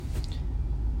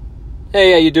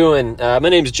Hey, how you doing? My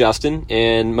name's Justin,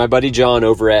 and my buddy John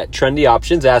over at Trendy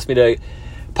Options asked me to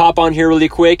pop on here really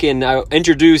quick and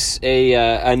introduce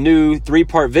a new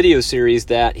 3-part video series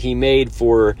that he made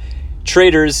for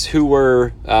traders who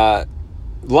were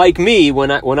like me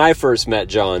when I first met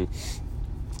John.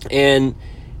 And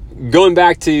going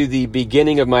back to the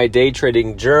beginning of my day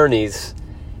trading journeys,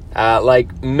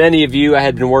 like many of you, I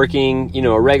had been working,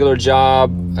 a regular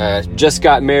job, just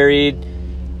got married,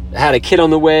 had a kid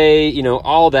on the way,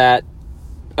 all that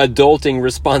adulting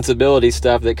responsibility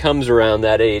stuff that comes around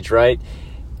that age, right?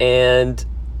 And,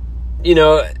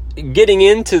 getting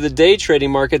into the day trading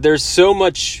market, there's so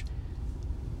much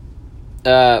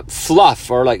fluff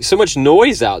or like so much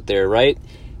noise out there, right?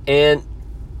 And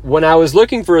when I was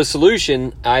looking for a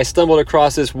solution, I stumbled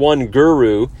across this one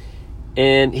guru,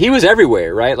 and he was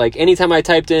everywhere, right? Like anytime I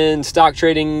typed in stock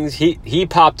trading, he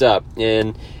popped up.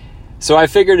 And so I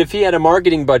figured if he had a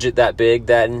marketing budget that big,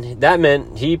 that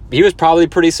meant he was probably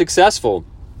pretty successful.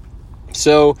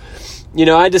 So,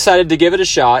 I decided to give it a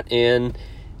shot. And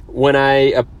when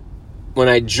I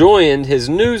joined his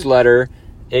newsletter,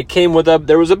 it came with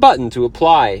there was a button to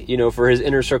apply, for his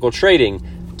Inner Circle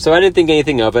trading. So I didn't think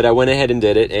anything of it. I went ahead and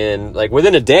did it. And like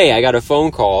within a day, I got a phone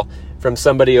call from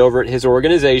somebody over at his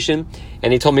organization,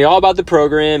 and he told me all about the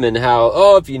program and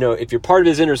how, if you're part of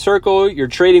his Inner Circle, you're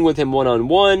trading with him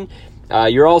one-on-one.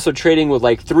 You're also trading with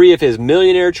like 3 of his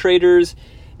millionaire traders,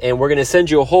 and we're going to send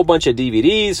you a whole bunch of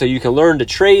DVDs so you can learn to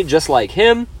trade just like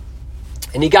him.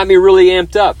 And he got me really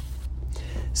amped up.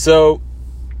 So,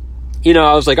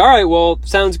 I was like, all right, well,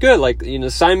 sounds good. Like,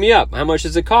 sign me up. How much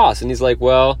does it cost? And he's like,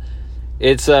 well,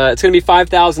 it's going to be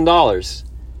 $5,000.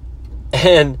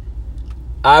 And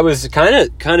I was kind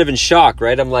of in shock,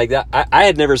 right? I'm like, I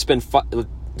had never spent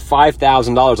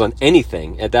 $5,000 on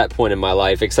anything at that point in my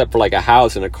life, except for like a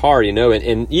house and a car,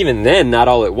 and even then, not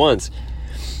all at once.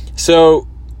 So,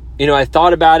 I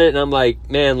thought about it, and I'm like,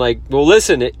 man, well,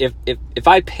 listen, if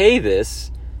I pay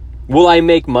this, will I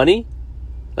make money?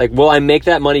 Like, will I make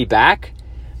that money back?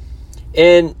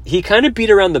 And he kind of beat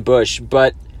around the bush,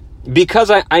 but because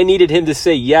I needed him to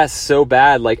say yes so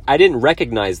bad, like I didn't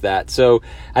recognize that. So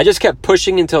I just kept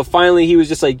pushing until finally he was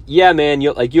just like, yeah, man,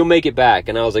 you'll make it back.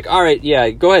 And I was like, all right,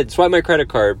 yeah, go ahead, swipe my credit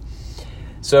card.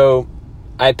 So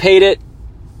I paid it.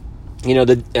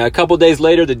 A couple days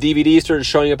later, the DVDs started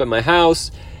showing up at my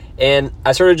house, and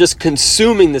I started just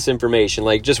consuming this information,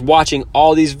 like just watching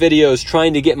all these videos,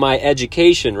 trying to get my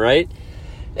education, right?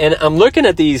 And I'm looking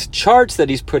at these charts that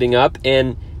he's putting up,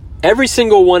 and every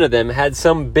single one of them had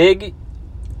some big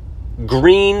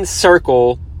green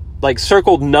circle, like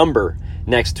circled number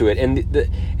next to it,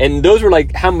 and those were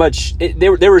like how much they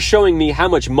were showing me how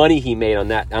much money he made on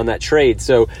that trade.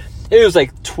 So it was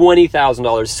like $20,000,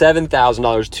 $7,000,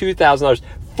 $2,000,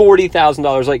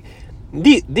 $40,000. Like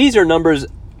these are numbers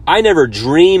I never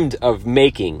dreamed of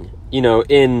making,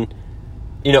 in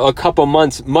a couple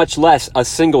months, much less a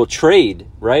single trade,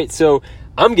 right? So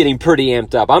I'm getting pretty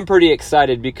amped up. I'm pretty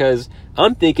excited because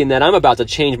I'm thinking that I'm about to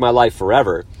change my life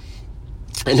forever,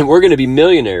 and we're going to be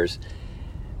millionaires.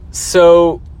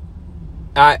 So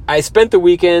I spent the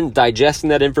weekend digesting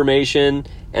that information,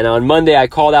 and on Monday I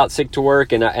called out sick to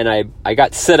work, and I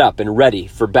got set up and ready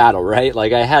for battle, right?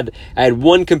 Like I had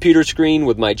one computer screen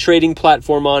with my trading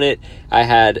platform on it. I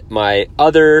had my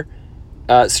other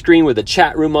screen with a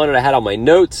chat room on it. I had all my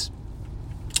notes,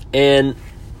 and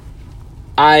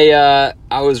I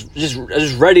was just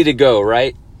ready to go,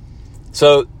 right?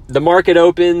 So the market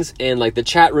opens, and like the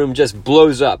chat room just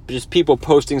blows up. Just people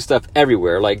posting stuff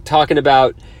everywhere, like talking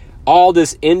about all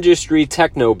this industry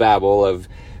techno babble of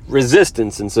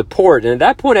resistance and support. And at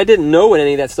that point, I didn't know what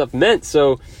any of that stuff meant.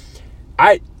 So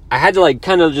I had to like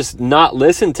kind of just not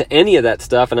listen to any of that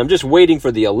stuff, and I'm just waiting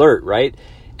for the alert, right?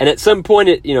 And at some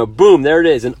point, boom, there it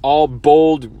is, in all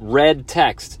bold red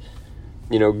text.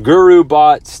 Guru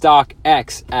bought stock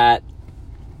X at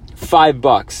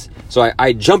 $5. So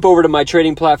I jump over to my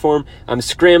trading platform. I'm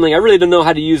scrambling. I really don't know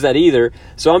how to use that either.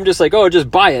 So I'm just like,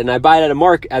 just buy it. And I buy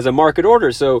it as a market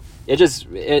order. So that's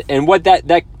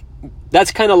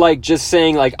kind of like just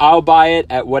saying like, I'll buy it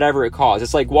at whatever it costs.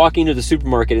 It's like walking to the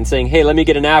supermarket and saying, hey, let me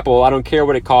get an apple. I don't care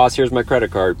what it costs. Here's my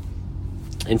credit card.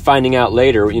 And finding out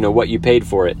later, what you paid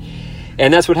for it.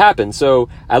 And that's what happened. So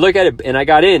I look at it, and I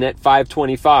got in at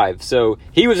 $5.25. So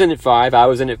he was in at $5. I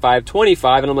was in at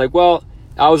 $5.25. And I'm like, well,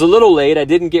 I was a little late. I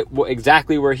didn't get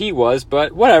exactly where he was,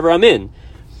 but whatever, I'm in.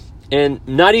 And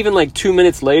not even like 2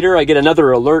 minutes later, I get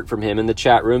another alert from him in the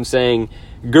chat room saying,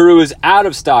 Guru is out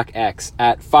of stock X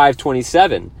at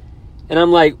 $5.27. And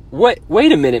I'm like,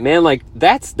 wait a minute, man. Like,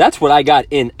 that's what I got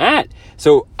in at.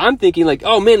 So I'm thinking like,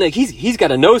 oh man, like he's got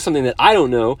to know something that I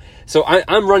don't know. So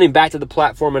I'm running back to the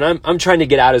platform, and I'm trying to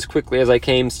get out as quickly as I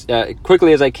can.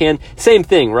 Same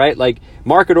thing, right? Like,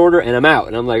 market order, and I'm out.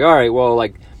 And I'm like, all right, well,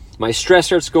 like, my stress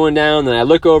starts going down. Then I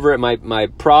look over at my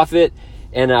profit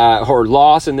and or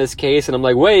loss in this case, and I'm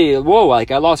like, whoa,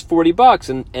 like I lost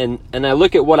 $40, and I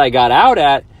look at what I got out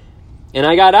at, and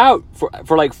I got out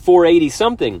for like 480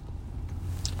 something.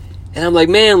 And I'm like,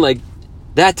 man, like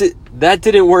that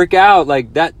didn't work out.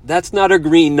 Like that's not a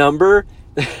green number,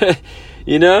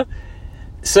 you know?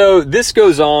 So this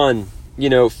goes on, you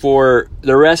know, for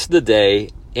the rest of the day.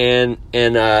 And you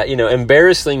know,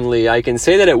 embarrassingly, I can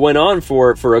say that it went on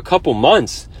for a couple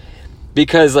months,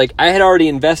 because like I had already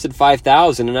invested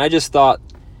 $5,000, and I just thought,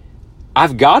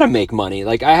 I've got to make money.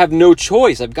 Like, I have no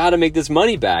choice. I've got to make this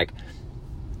money back.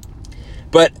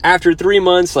 But after 3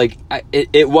 months, like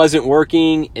it wasn't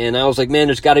working, and I was like, man,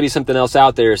 there's got to be something else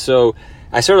out there. So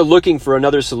I started looking for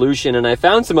another solution, and I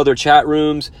found some other chat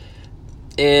rooms,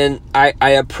 and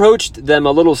I approached them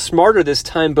a little smarter this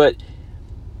time. But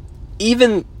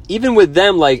even with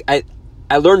them, like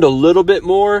I learned a little bit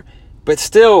more, but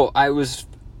still I was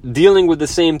dealing with the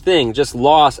same thing, just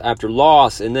loss after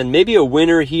loss, and then maybe a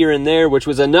winner here and there, which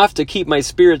was enough to keep my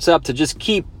spirits up to just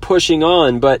keep pushing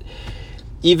on. But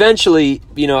eventually,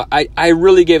 you know, I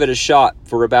really gave it a shot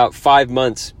for about 5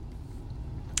 months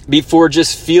before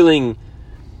just feeling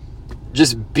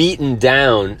just beaten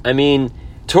down. I mean,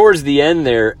 towards the end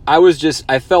there,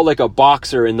 I felt like a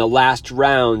boxer in the last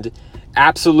round,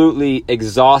 absolutely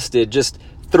exhausted, just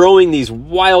throwing these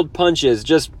wild punches,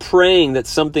 just praying that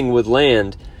something would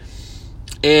land.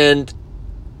 And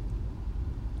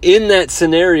in that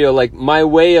scenario, like, my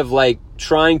way of like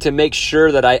trying to make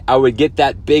sure that I would get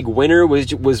that big winner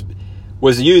was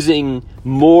using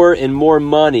more and more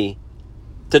money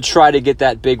to try to get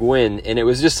that big win. And it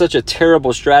was just such a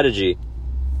terrible strategy.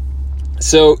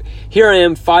 So here I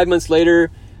am 5 months later.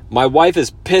 My wife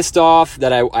is pissed off that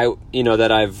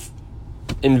that I've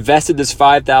invested this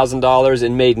 $5,000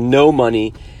 and made no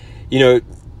money, you know,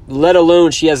 let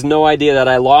alone she has no idea that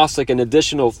I lost like an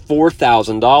additional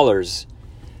 $4,000.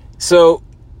 So,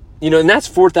 you know, and that's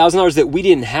 $4,000 that we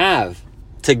didn't have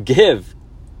to give.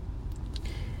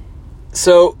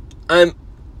 So I'm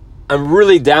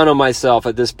really down on myself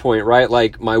at this point, right?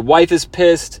 Like, my wife is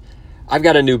pissed. I've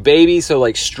got a new baby, so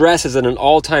like stress is at an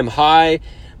all-time high.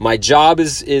 My job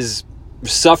is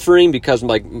suffering because,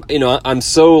 like, you know, I'm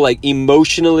so like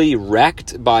emotionally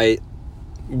wrecked by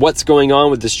what's going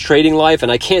on with this trading life,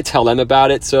 and I can't tell them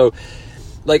about it. So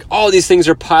like all these things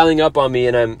are piling up on me,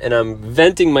 and I'm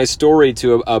venting my story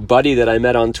to a buddy that I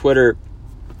met on Twitter,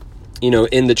 you know,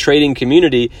 in the trading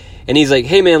community. And he's like,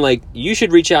 hey man, like, you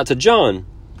should reach out to John.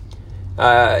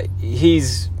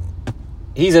 He's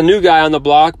a new guy on the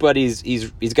block, but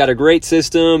he's got a great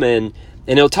system, and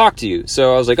he'll talk to you.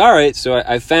 So I was like, all right. So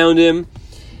I found him,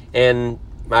 and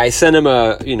I sent him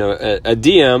a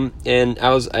DM, and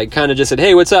I kind of just said,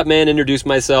 hey, what's up, man? Introduced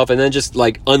myself, and then just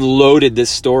like unloaded this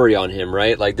story on him,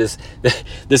 right? Like this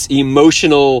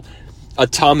emotional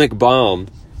atomic bomb.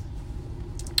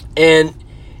 And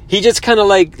he just kind of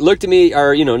like looked at me,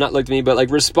 or, you know, not looked at me, but like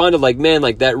responded like, man,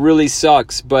 like, that really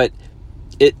sucks, but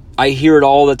I hear it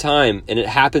all the time, and it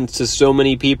happens to so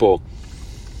many people.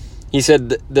 He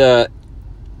said, but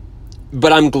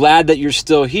I'm glad that you're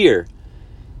still here.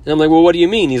 And I'm like, well, what do you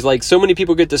mean? He's like, so many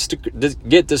people get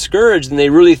discouraged, and they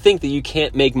really think that you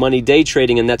can't make money day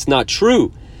trading, and that's not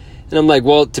true. And I'm like,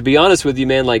 well, to be honest with you,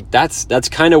 man, like, that's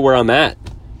kind of where I'm at.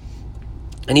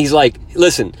 And he's like,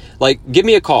 listen, like, give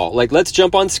me a call. Like, let's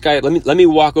jump on Skype.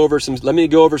 Let me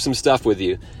go over some stuff with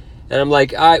you. And I'm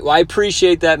like, I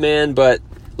appreciate that, man, but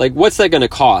like, what's that going to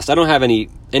cost? I don't have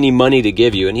any money to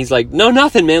give you. And he's like, no,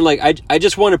 nothing, man. Like, I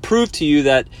just want to prove to you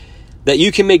that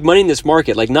you can make money in this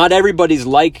market. Like, not everybody's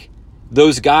like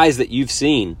those guys that you've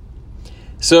seen.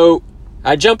 So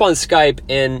I jump on Skype,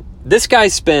 and this guy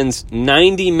spends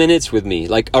 90 minutes with me,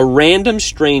 like a random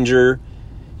stranger,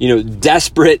 you know,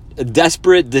 desperate,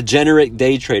 degenerate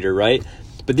day trader, right?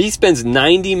 But he spends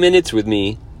 90 minutes with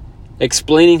me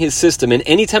explaining his system. And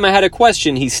anytime I had a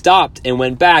question, he stopped and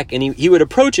went back, and he would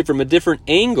approach it from a different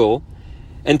angle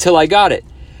until I got it.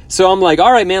 So I'm like,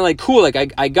 all right, man, like, cool. Like,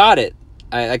 I got it.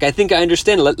 I think I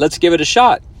understand it. Let's give it a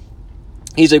shot.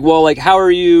 He's like, well, like, how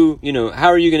are you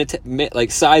going to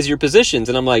like size your positions?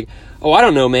 And I'm like, oh, I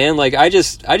don't know, man. Like, I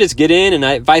just get in, and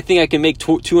if I think I can make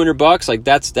 $200, like,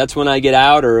 that's when I get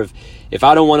out. Or if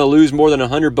I don't want to lose more than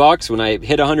 $100, when I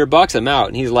hit $100, I'm out.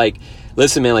 And he's like,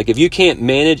 listen, man, like if you can't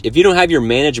manage, if you don't have your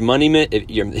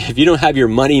if you don't have your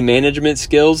money management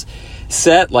skills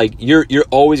set, like you're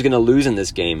always going to lose in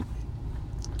this game.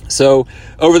 So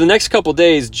over the next couple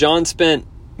days, John spent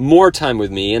more time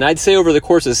with me, and I'd say over the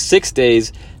course of 6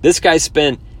 days, this guy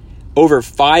spent over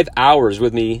 5 hours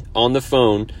with me on the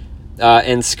phone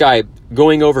and Skype,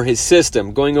 going over his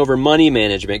system, going over money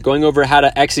management, going over how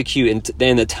to execute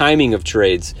and the timing of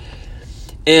trades.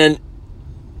 And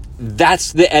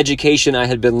that's the education I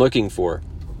had been looking for.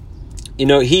 You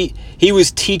know, he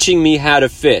was teaching me how to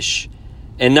fish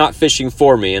and not fishing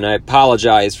for me. And I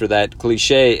apologize for that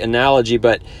cliche analogy,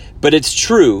 but it's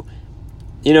true.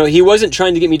 You know, he wasn't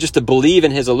trying to get me just to believe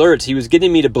in his alerts. He was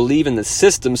getting me to believe in the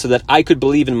system so that I could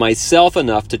believe in myself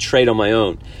enough to trade on my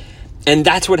own. And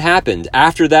that's what happened.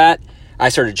 After that, I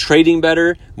started trading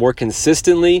better, more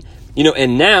consistently, you know,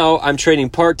 and now I'm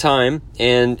trading part-time,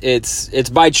 and it's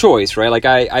by choice, right? Like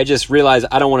I just realized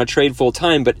I don't want to trade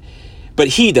full-time, but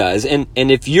he does. And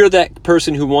if you're that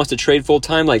person who wants to trade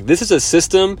full-time, like this is a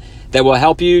system that will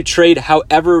help you trade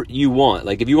however you want.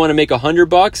 Like if you want to make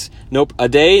 $100 a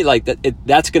day, like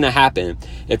that's going to happen.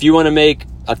 If you want to make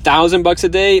 $1,000 a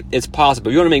day, it's possible.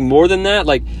 If you want to make more than that,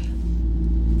 like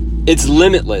it's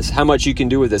limitless how much you can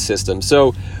do with this system.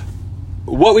 So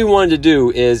what we wanted to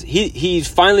do is he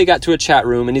finally got to a chat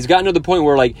room, and he's gotten to the point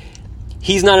where like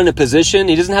he's not in a position,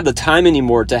 he doesn't have the time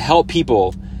anymore to help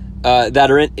people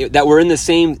that were in the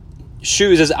same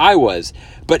shoes as I was,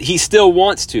 but he still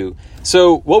wants to.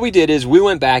 So what we did is we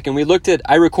went back and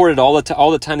I recorded all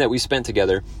the time that we spent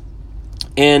together,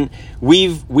 and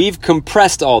we've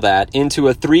compressed all that into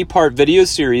a 3-part video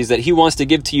series that he wants to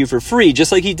give to you for free,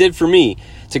 just like he did for me,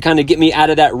 to kind of get me out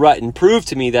of that rut and prove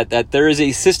to me that there is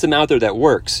a system out there that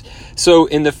works. So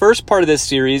in the first part of this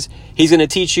series, he's going to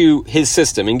teach you his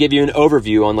system and give you an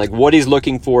overview on like what he's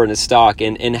looking for in a stock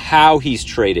and how he's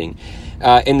trading.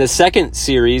 In the second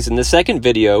series, in the second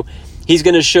video, he's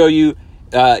going to show you,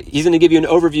 he's going to give you an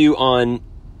overview on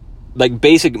like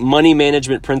basic money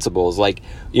management principles, like,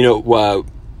 you know,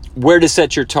 where to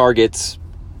set your targets,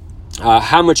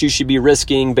 how much you should be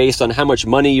risking based on how much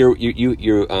money you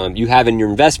have in your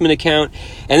investment account.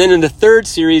 And then in the third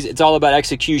series, it's all about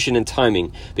execution and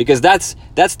timing, because that's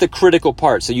the critical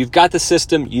part. So you've got the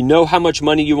system, you know how much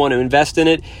money you want to invest in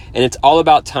it, and it's all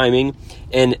about timing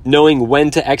and knowing when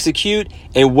to execute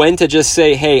and when to just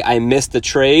say, hey, I missed the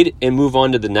trade, and move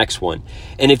on to the next one.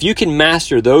 And if you can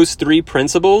master those 3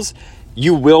 principles,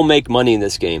 you will make money in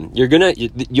this game.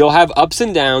 You'll have ups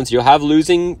and downs, you'll have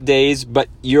losing days, but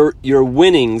your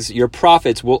winnings, your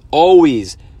profits will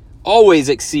always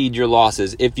exceed your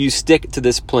losses if you stick to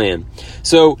this plan.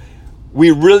 So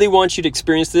we really want you to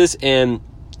experience this, and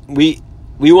we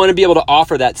want to be able to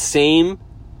offer that same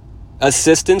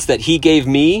assistance that he gave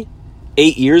me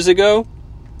 8 years ago,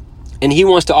 and he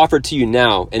wants to offer it to you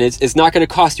now, and it's not going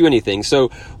to cost you anything. So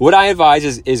what I advise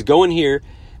is go in here,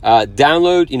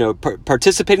 download,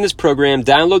 participate in this program,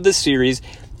 download this series,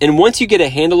 and once you get a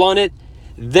handle on it,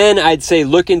 then I'd say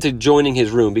look into joining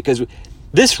his room, because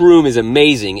this room is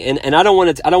amazing, and I don't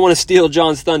want to steal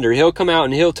John's thunder. He'll come out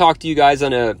and he'll talk to you guys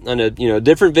on a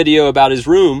different video about his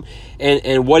room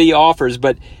and what he offers,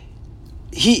 but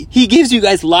he gives you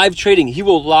guys live trading. He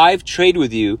will live trade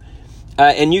with you.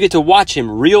 And you get to watch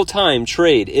him real time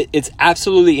trade. It's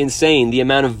absolutely insane the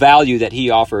amount of value that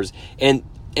he offers and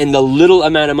the little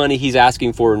amount of money he's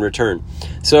asking for in return.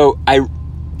 So I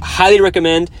highly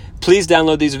recommend, please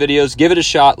download these videos, give it a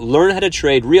shot, learn how to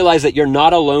trade, realize that you're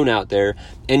not alone out there,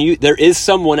 and there is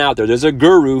someone out there. There's a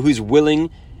guru who's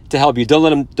willing to help you.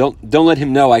 Don't let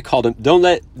him know I called him.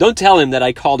 Don't tell him that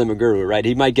I called him a guru, right?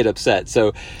 He might get upset.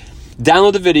 So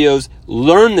download the videos,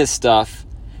 learn this stuff,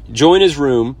 join his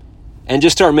room, and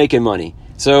just start making money.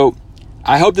 So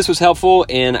I hope this was helpful,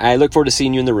 and I look forward to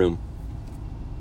seeing you in the room.